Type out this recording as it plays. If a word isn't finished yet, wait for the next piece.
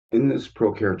In this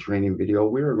Procare training video,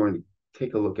 we are going to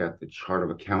take a look at the chart of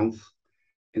accounts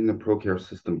in the Procare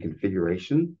system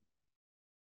configuration.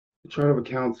 The chart of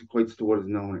accounts equates to what is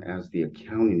known as the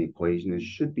accounting equation and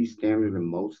should be standard in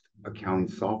most accounting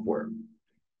software.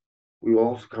 We will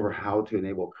also cover how to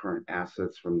enable current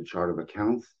assets from the chart of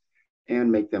accounts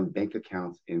and make them bank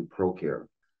accounts in Procare.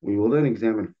 We will then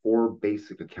examine 4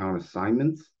 basic account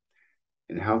assignments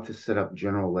and how to set up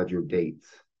general ledger dates.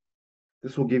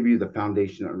 This will give you the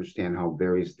foundation to understand how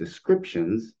various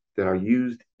descriptions that are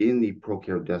used in the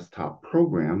Procare Desktop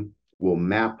program will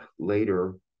map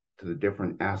later to the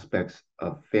different aspects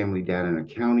of family data and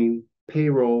accounting,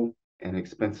 payroll, and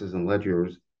expenses and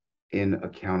ledgers in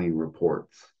accounting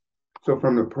reports. So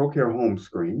from the Procare home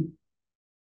screen,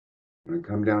 I'm going to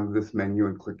come down to this menu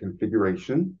and click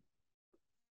Configuration.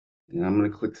 And I'm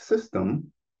going to click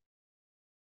System.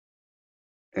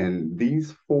 And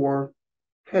these 4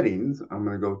 headings, I'm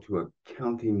going to go to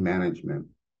Accounting Management.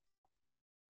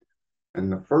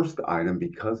 And the first item,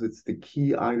 because it's the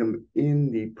key item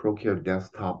in the Procare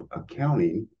Desktop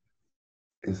accounting,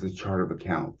 is the chart of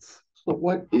accounts. So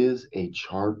what is a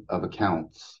chart of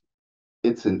accounts?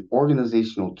 It's an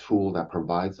organizational tool that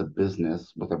provides a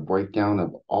business with a breakdown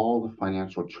of all the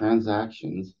financial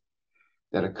transactions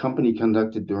that a company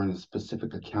conducted during a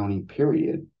specific accounting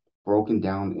period, broken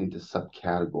down into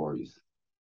subcategories.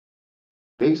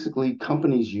 Basically,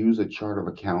 companies use a chart of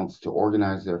accounts to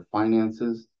organize their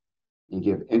finances and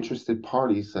give interested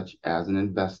parties, such as an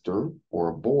investor or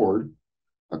a board,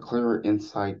 a clearer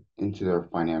insight into their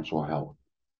financial health.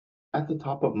 At the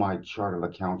top of my chart of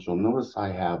accounts, you'll notice I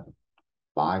have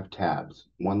 5 tabs,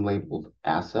 one labeled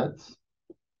Assets,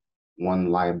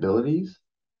 one Liabilities,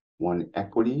 one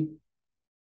Equity,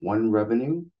 one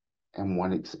Revenue, and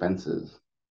one Expenses.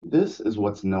 This is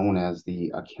what's known as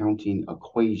the accounting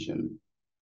equation.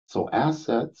 So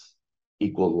assets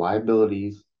equal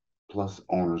liabilities plus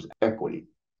owner's equity.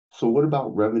 So what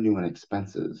about revenue and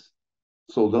expenses?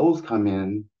 So those come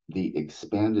in the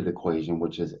expanded equation,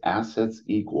 which is assets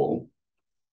equal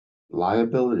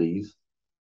liabilities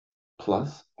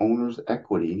plus owner's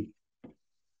equity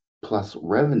plus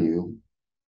revenue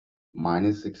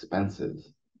minus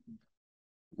expenses.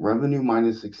 Revenue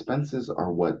minus expenses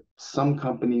are what some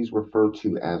companies refer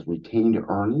to as retained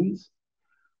earnings,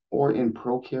 or in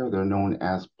Procare, they're known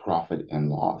as profit and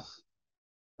loss.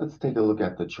 Let's take a look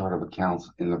at the chart of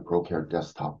accounts in the Procare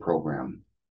Desktop program.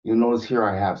 You'll notice here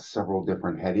I have several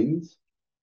different headings: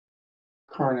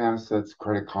 current assets,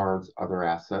 credit cards, other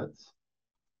assets.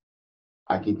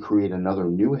 I can create another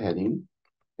new heading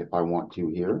if I want to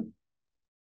here,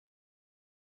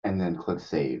 and then click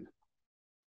Save.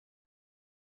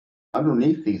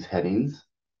 Underneath these headings,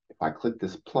 if I click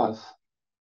this plus,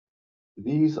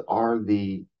 these are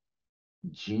the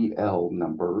GL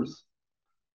numbers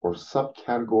or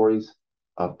subcategories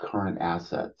of current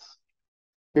assets.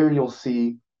 Here you'll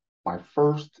see my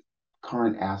first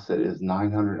current asset is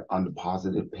 900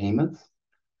 undeposited payments.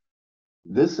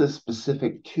 This is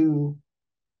specific to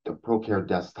the Procare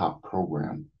Desktop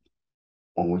program.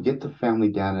 When we get to family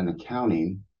data and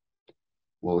accounting,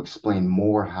 we'll explain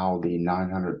more how the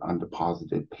 900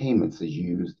 undeposited payments is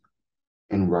used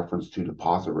in reference to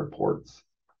deposit reports.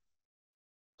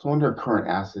 So under current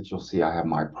assets, you'll see I have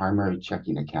my primary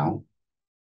checking account.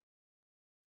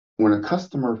 When a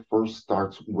customer first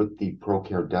starts with the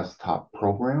Procare Desktop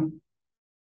program,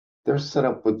 they're set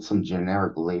up with some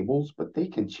generic labels, but they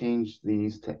can change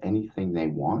these to anything they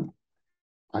want.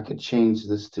 I could change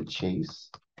this to Chase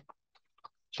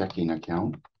checking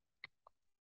account.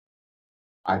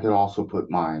 I could also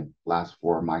put my last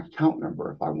 4 of my account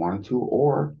number if I wanted to,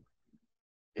 or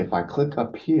if I click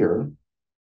up here,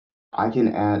 I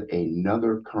can add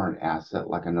another current asset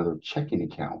like another checking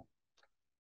account.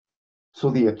 So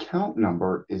the account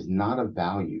number is not a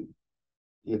value.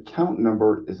 The account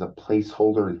number is a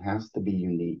placeholder and has to be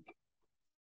unique.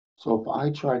 So if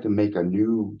I try to make a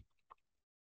new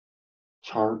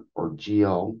chart or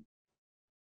GL,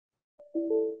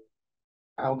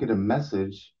 I'll get a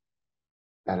message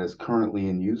that is currently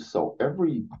in use. So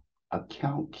every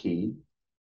account key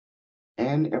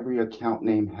and every account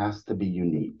name has to be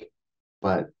unique.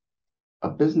 But a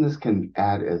business can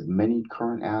add as many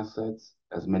current assets,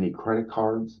 as many credit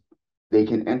cards. They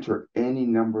can enter any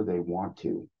number they want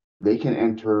to. They can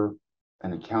enter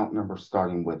an account number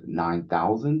starting with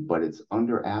 9,000, but it's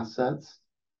under assets,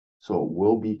 so it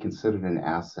will be considered an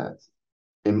asset.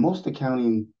 In most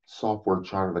accounting software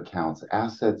chart of accounts,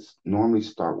 assets normally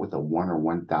start with a 1 or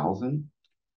 1,000.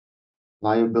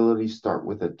 Liabilities start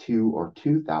with a 2 or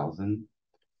 2,000.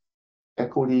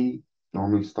 Equity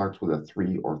normally starts with a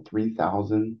 3 or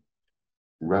 3,000.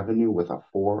 revenue with a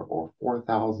 4 or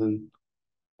 4,000,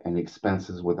 and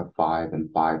expenses with a 5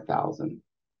 and 5,000.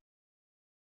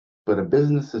 But a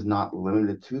business is not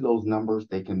limited to those numbers.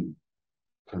 They can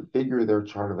configure their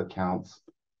chart of accounts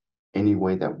any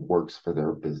way that works for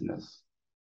their business.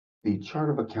 The chart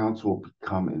of accounts will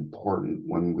become important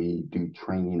when we do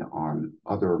training on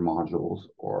other modules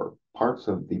or parts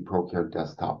of the Procare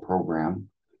Desktop program,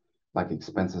 like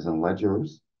expenses and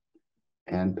ledgers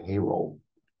and payroll.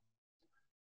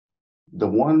 The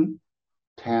one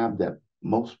tab that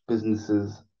most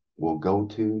businesses will go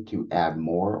to add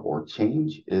more or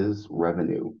change is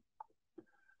revenue.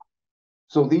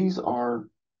 So these are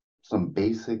some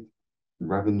basic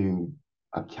revenue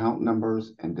account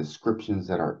numbers and descriptions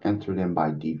that are entered in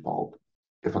by default.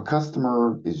 If a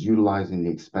customer is utilizing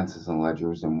the expenses and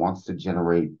ledgers and wants to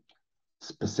generate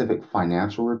specific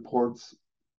financial reports,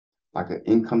 like an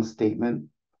income statement,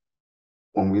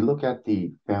 when we look at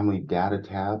the Family Data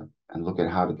tab and look at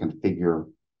how to configure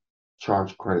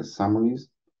charge credit summaries,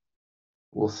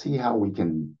 we'll see how we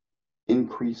can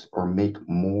increase or make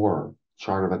more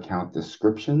chart of account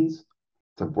descriptions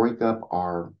to break up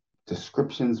our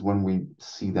descriptions when we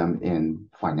see them in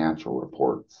financial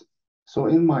reports. So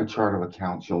in my chart of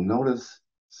accounts, you'll notice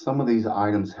some of these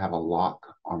items have a lock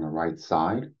on the right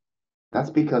side. That's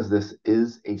because this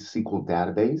is a SQL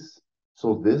database.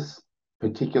 So this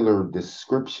particular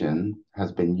description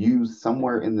has been used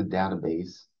somewhere in the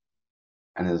database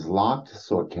and is locked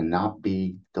so it cannot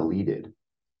be deleted.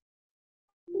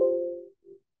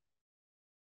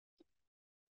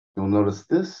 You'll notice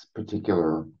this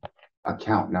particular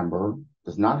account number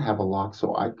does not have a lock,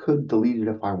 so I could delete it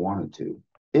if I wanted to.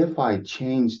 If I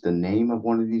change the name of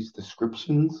one of these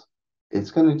descriptions,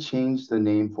 it's going to change the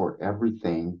name for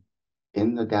everything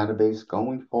in the database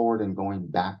going forward and going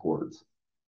backwards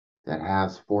that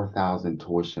has 4,000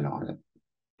 tuition on it.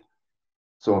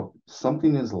 So if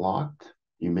something is locked,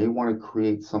 you may want to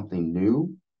create something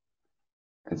new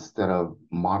instead of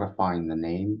modifying the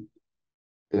name.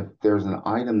 If there's an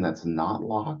item that's not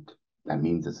locked, that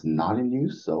means it's not in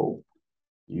use, so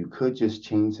you could just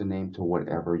change the name to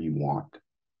whatever you want.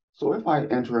 So if I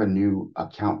enter a new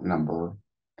account number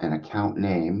and account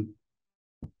name,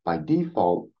 by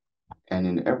default, and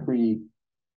in every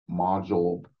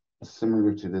module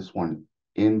similar to this one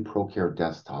in Procare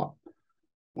Desktop,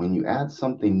 when you add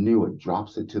something new, it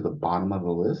drops it to the bottom of the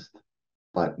list.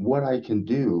 But what I can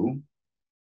do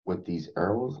with these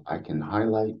arrows, I can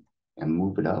highlight and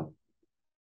move it up,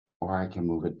 or I can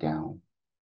move it down.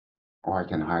 Or I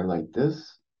can highlight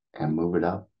this and move it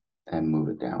up and move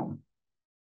it down.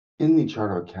 In the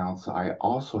chart of accounts, I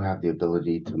also have the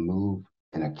ability to move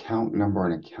an account number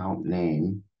and account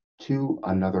name to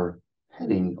another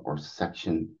heading or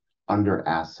section under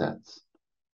assets.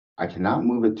 I cannot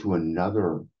move it to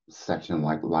another section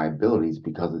like liabilities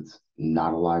because it's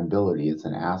not a liability, it's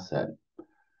an asset.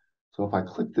 So if I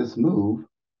click this move,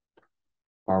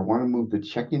 if I want to move the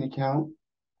checking account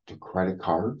to credit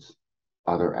cards,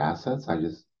 other assets, I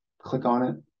just click on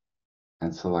it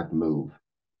and select move.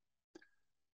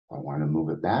 If I want to move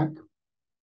it back,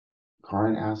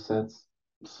 current assets,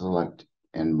 select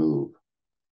and move.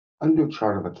 Under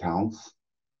chart of accounts,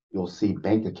 you'll see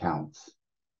bank accounts.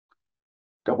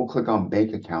 Double click on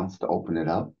bank accounts to open it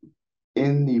up.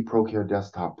 In the Procare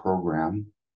Desktop program,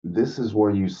 this is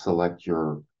where you select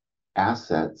your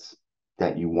assets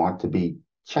that you want to be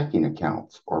checking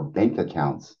accounts or bank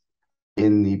accounts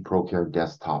in the Procare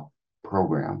Desktop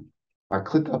program. If I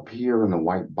click up here in the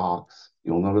white box,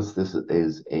 you'll notice this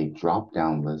is a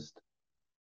drop-down list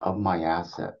of my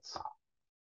assets.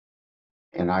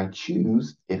 And I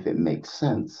choose, if it makes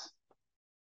sense,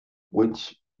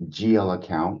 which GL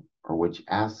account or which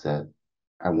asset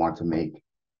I want to make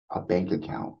a bank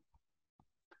account.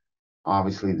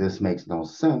 Obviously, this makes no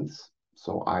sense,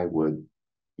 so I would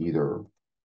either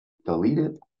delete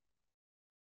it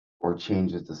or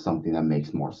change it to something that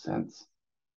makes more sense.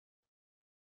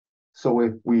 So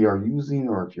if we are using,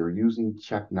 or if you're using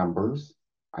check numbers,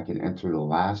 I can enter the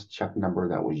last check number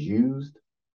that was used,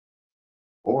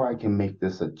 or I can make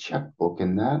this a checkbook,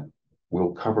 and that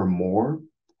will cover more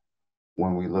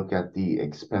when we look at the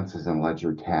expenses and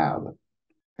ledger tab.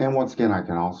 And once again, I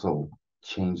can also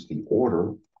change the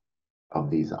order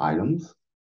of these items,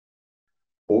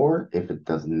 or if it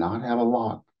does not have a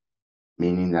lock,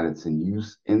 meaning that it's in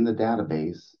use in the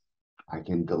database, I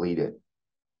can delete it.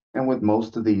 And with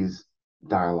most of these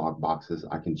dialog boxes,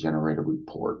 I can generate a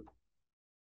report.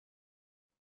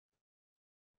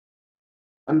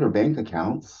 Under bank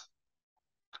accounts,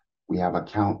 we have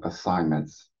account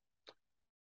assignments.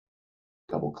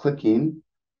 Double clicking,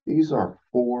 these are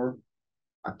 4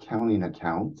 accounting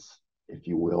accounts if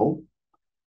you will,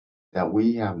 that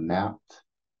we have mapped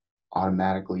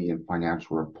automatically in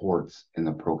financial reports in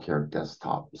the Procare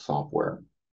Desktop software.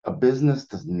 A business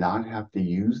does not have to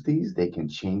use these. They can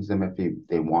change them if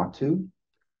they want to.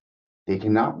 They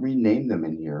cannot rename them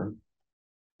in here.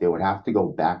 They would have to go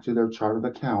back to their chart of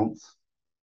accounts.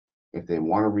 If they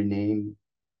want to rename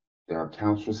their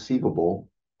accounts receivable,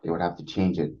 they would have to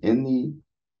change it in the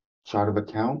chart of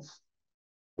accounts,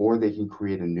 or they can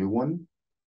create a new one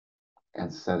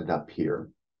and set it up here.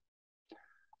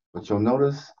 But you'll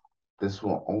notice this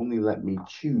will only let me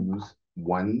choose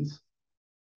ones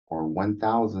or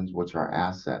 1000s, which are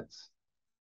assets.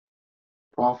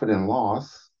 Profit and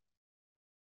loss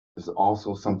is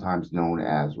also sometimes known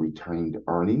as retained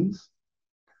earnings.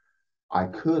 I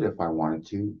could, if I wanted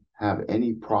to, have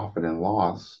any profit and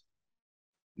loss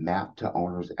mapped to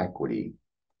owner's equity.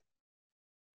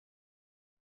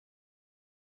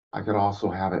 I could also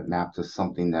have it mapped to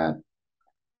something that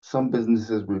some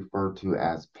businesses refer to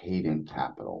as paid-in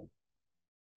capital.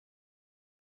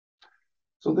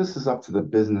 So this is up to the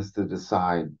business to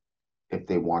decide if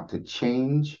they want to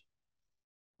change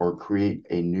or create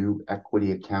a new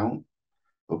equity account,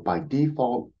 but by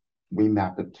default, we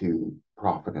map it to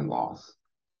profit and loss.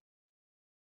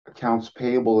 Accounts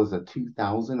payable is a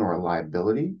 2000 or a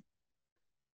liability,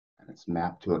 and it's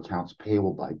mapped to accounts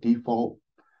payable by default.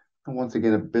 And once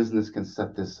again, a business can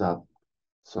set this up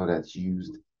so that it's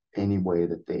used any way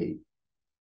that they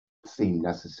seem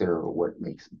necessary or what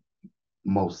makes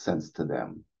most sense to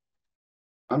them.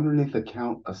 Underneath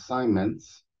account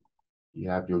assignments, you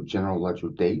have your general ledger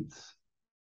dates.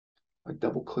 I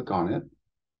double click on it.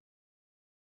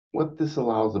 What this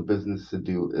allows a business to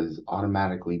do is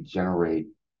automatically generate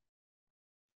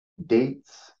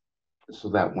dates so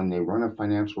that when they run a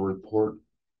financial report,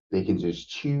 they can just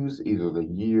choose either the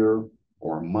year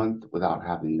or a month without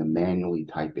having to manually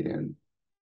type it in.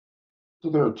 So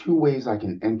there are two ways I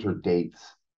can enter dates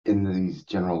in these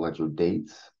general ledger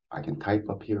dates. I can type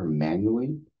up here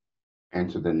manually,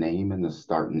 enter the name and the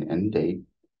start and end date,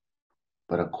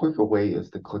 but a quicker way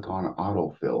is to click on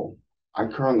autofill. I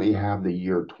currently have the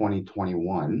year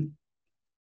 2021,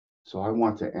 so I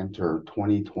want to enter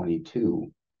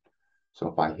 2022. So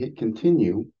if I hit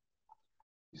continue,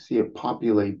 you see it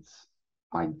populates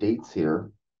my dates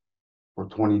here for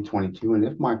 2022. And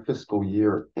if my fiscal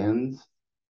year ends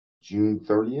June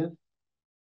 30th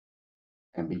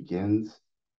and begins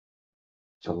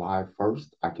July 1st,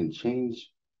 I can change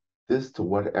this to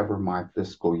whatever my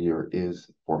fiscal year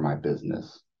is for my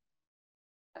business.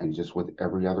 And just with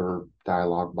every other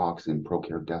dialog box in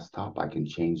Procare Desktop, I can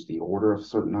change the order of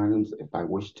certain items if I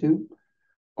wish to,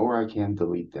 or I can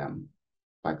delete them.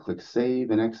 If I click Save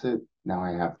and Exit, now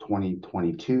I have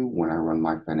 2022 when I run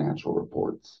my financial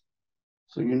reports.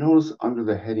 So you notice under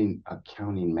the heading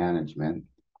Accounting Management,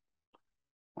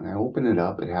 when I open it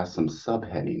up, it has some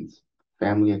subheadings: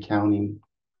 Family Accounting,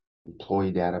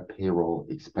 Employee Data, Payroll,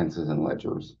 Expenses, and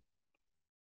Ledgers.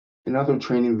 In other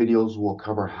training videos, we'll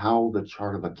cover how the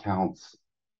chart of accounts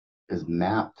is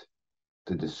mapped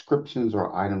to descriptions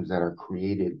or items that are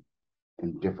created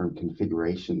in different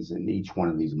configurations in each one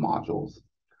of these modules.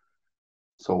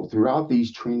 So throughout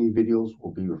these training videos,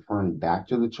 we'll be referring back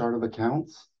to the chart of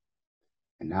accounts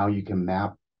and how you can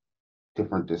map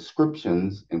different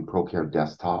descriptions in Procare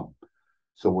Desktop.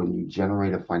 So when you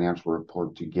generate a financial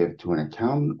report to give to an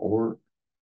accountant, or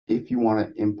if you want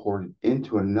to import it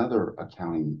into another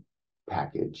accounting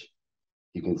package,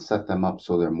 you can set them up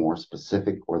so they're more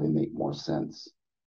specific or they make more sense.